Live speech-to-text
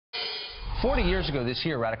40 years ago this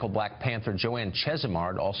year, radical Black Panther Joanne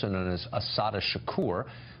Chesimard, also known as Assata Shakur,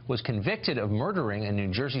 was convicted of murdering a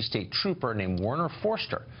New Jersey state trooper named Werner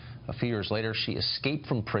Forster. A few years later, she escaped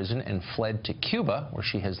from prison and fled to Cuba, where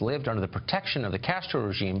she has lived under the protection of the Castro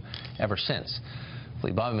regime ever since. The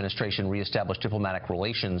Obama administration reestablished diplomatic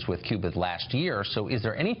relations with Cuba last year, so is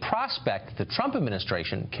there any prospect the Trump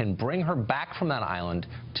administration can bring her back from that island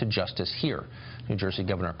to justice here? New Jersey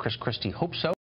Governor Christie hopes so.